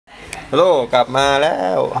ฮัลโหลกลับมาแล้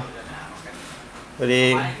วพอดี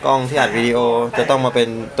กล้องที่อัดวิดีโอจะต้องมาเป็น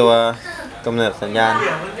ตัวกำเนิดสัญญาณ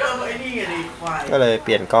ก็เลยเป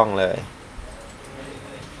ลี่ยนกล้องเลย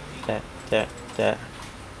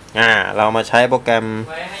เรามาใช้โปรแกรม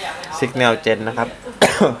Signal Gen นะครับ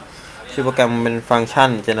ชื่อโปรแกรมเป็นฟังก์ชัน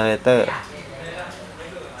Generator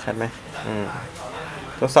ชัดไหม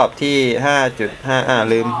ทดสอบที่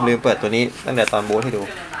 5.5 ลืมเปิดตัวนี้ตั้งแต่ตอนบูทให้ดู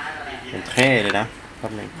มันเท่เลยนะแป๊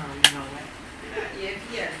บนึง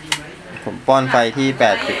ผมป้อนไฟที่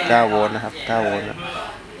 8.9 โวลต์นะครับ 9 โวลต์นะ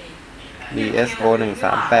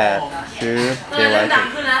DSO138 ชื่อ JY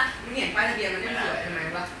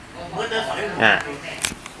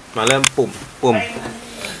มาเริ่ม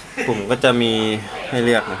ปุ่มก็จะมีให้เ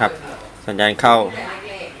ลือกนะครับสัญญาณเข้า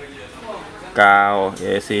กาว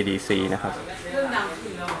AC DC นะครับ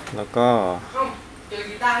แล้วก็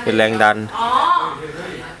เป็นแรงดัน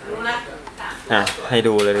ให้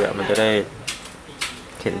ดูเลยมันจะได้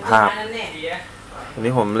เห็นภาพวัน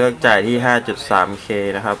นี้ผมเลือกจ่ายที่ 5.3K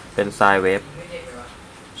นะครับเป็นไซน์เวฟ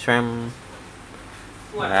แชม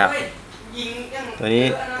แล้วตัวนี้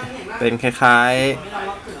เป็นคล้าย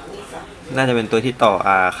ๆน่าจะเป็นตัวที่ต่อ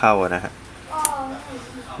R เข้านะฮะ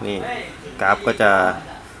นี่กราฟก็จะ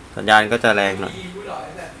สัญญาณก็จะแรงหน่อย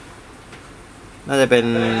น่าจะเป็น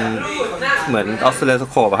เหมือน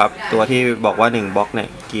Oscilloscope ครับตัวที่บอกว่า1บล็อกเนี่ย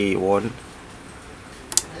กี่โวลต์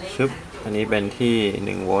อันนี้เป็นที่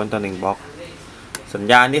1โวลต์ต่อ1บล็อกสัญ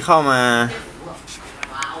ญาณที่เข้ามา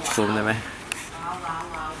ซูมได้ไหม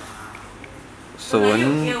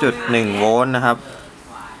 0.1 โวลต์นะครับ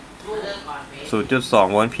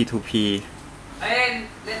 0.2 โวลต์ P2P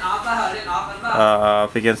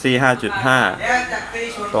frequency 5.5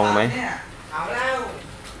 ตรงไหม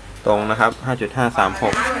ตรงนะครับ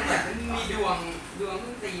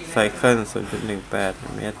 5.536 cycle 0.18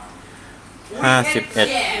 เมตร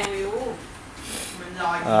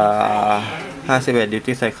 51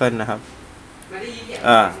 duty cycle นะครับ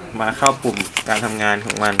มาเข้าปุ่มการทำงานข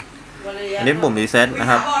องมันอันนี้ปุ่ม reset นะ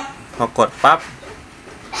ครับพอกดปั๊บ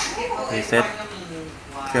reset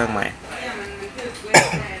เครื่องใหม่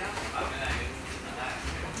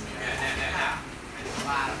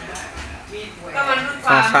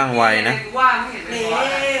ค่อนข้างไวนะ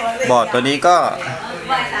บอร์ดตัวนี้ก็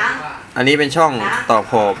อันนี้เป็นช่องต่อ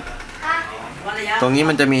โพบตรงนี้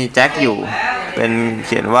มันจะมีแจ็คอยู่เป็นเ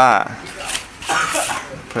ขียนว่า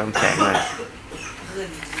เพิ่มแสงเลย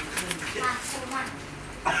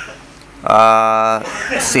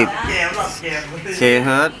10 K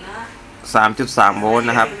Hz 3.3 โวลต์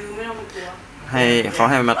นะครับเขา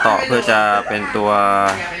ให้มาต่อเพื่อจะเป็นตัว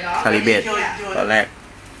คาลิเบรตตอนแรก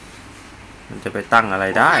มันจะไปตั้งอะไร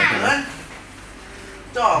ได้ใช่ไหม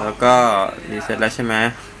แล้วก็รีเซ็ตแล้วใช่ไหม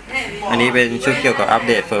อันนี้เป็นชุดเกี่ยวกับอัปเ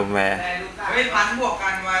ดตเฟิร์มแวร์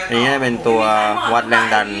อันนี้เป็นตัววัดแรง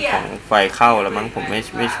ดันของไฟเข้าแล้วมั้งผมไ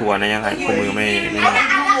ม่ชัวร์นะยังไงคู่มือไม่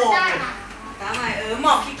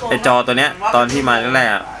ไอจอตัวเนี้ยตอนที่มาแรก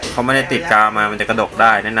ๆเขาไม่ได้ติดกาวมามันจะกระดกไ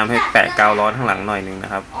ด้แนะนำให้แปะกาวร้อนข้างหลังหน่อยนึงน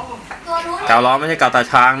ะครับกาวร้อนไม่ใช่กาวตา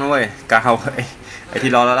ช้างนะเว้ยกาวไอ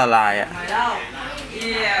ที่ร้อนแล้วละลายอ่ะ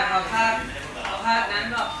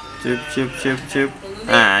ชึบ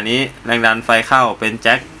อันนี้แรงดันไฟเข้าเป็นแ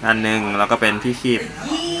จ็คอันหนึ่งแล้วก็เป็นที่คีบ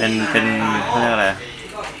เป็นเรียกอะไร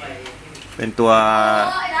เป็นตัว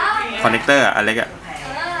คอนเนคเตอร์อันเล็กอะ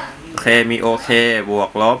โอเคมีโอเคบว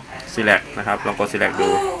กลบ select นะครับลองกด select ดู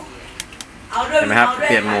เห็นไหมครับเ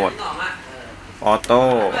ปลี่ยนโหมดออโต้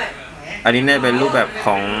อันนี้เนี่ยเป็นรูปแบบข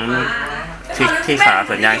องที่ขา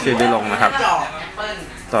สัญญาณขึ้นหรือลงนะครับ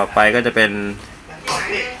ต่อไปก็จะเป็น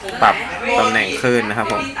ปรับตำแหน่งคลื่นนะครับ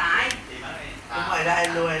ผม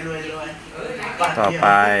ต่อไป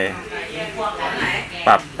ป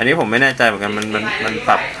รับอันนี้ผมไม่แน่ใจเหมือนกันมันป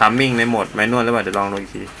รับทัมมิ่งในโหมดแมนนวลหรือเปล่าเดี๋ยวลองดูอี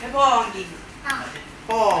กที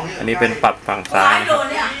อันนี้เป็นปรับฝั่งซ้าย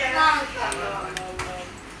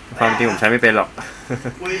ความจริงผมใช้ไม่เป็นหรอก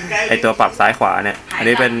ไอตัวปรับซ้ายขวาเนี่ยอัน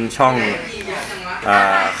นี้เป็นช่อง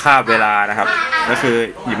คาบเวลานะครับก็คือ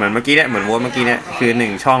เหมือนเมื่อกี้เนี่ยเหมือนโวลต์เมื่อกี้เนี่ยคือ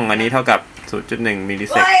1ช่องอันนี้เท่ากับ 0.1 มิลลิ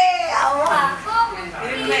เซก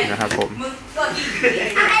นะครับผม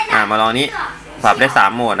มาลองนี้ปรับได้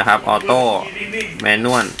3โหมดนะครับออโต้แมนน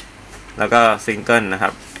วลแล้วก็ซิงเกิลนะครั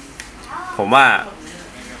บผมว่า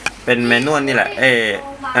เป็นแมนนวลนี่แหละ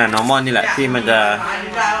นอร์มอลนี่แหละที่มันจะ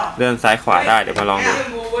เลื่อนซ้ายขวาได้เดี๋ยวมาลองดู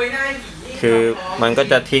คือมันก็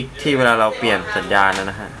จะทิกที่เวลาเราเปลี่ยนสัญญาณ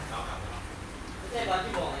นะฮะ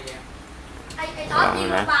ลอง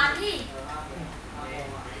นะ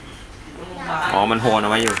มันโฮนเอ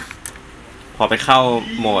าไว้อยู่พอไปเข้า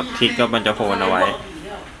โหมดทิกก็มันจะโฮนเอาไว้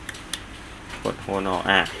กดโฮนออก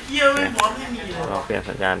ลองเปลี่ยน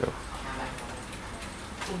สัญญาณดู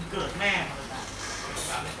คุณเกิดแม่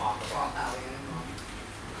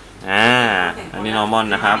อันนี้ normal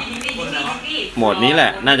นะครับโหมดนี้แหล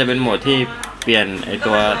ะน่าจะเป็นโหมดที่เปลี่ยนไอ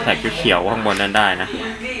ตัวแท็กเขียวข้างบนนั้นได้นะ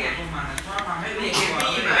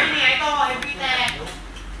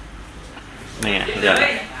นี่ไงเดี๋ยว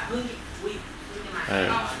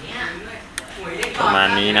ประมาณ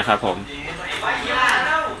นี้นะครับผม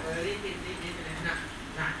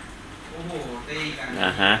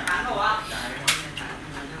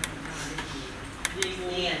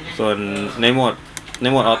ส่วนในโหม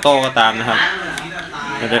ดออโต้ก็ตามนะครับ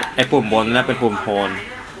ไอปุ่มบนนั่นเป็นปุ่มโทน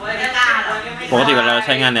ปกติเวลาเราใ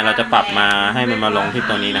ช้งานเนี่ยเราจะปรับมาให้มันมาลงที่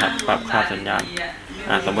ตัวนี้นะครับปรับค่าสัญญาณ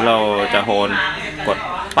สมมติเราจะโทนกด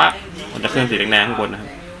ปั๊บมันจะขึ้นสีแดงๆข้างบนนะครับ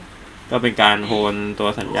ก็เป็นการโทนตัว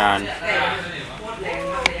สัญญาณ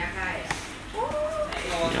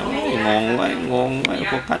งงไว้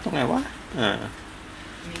โฟกัสตรงไหนวะ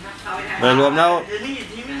โดยรวมแล้ว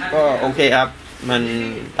ก็โอเคครับมัน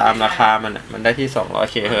ตามราคามันได้ที่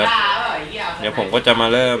200 Hz เดี๋ยวผมก็จะมา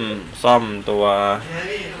เริ่มซ่อมตัว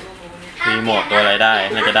รีโมทตัวอะไรได้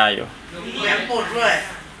น่าจะได้อยู่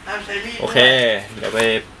โอเคเดี๋ยวไป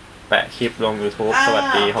แปะคลิปลง YouTube สวัส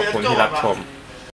ดีขอบคุณที่รับชม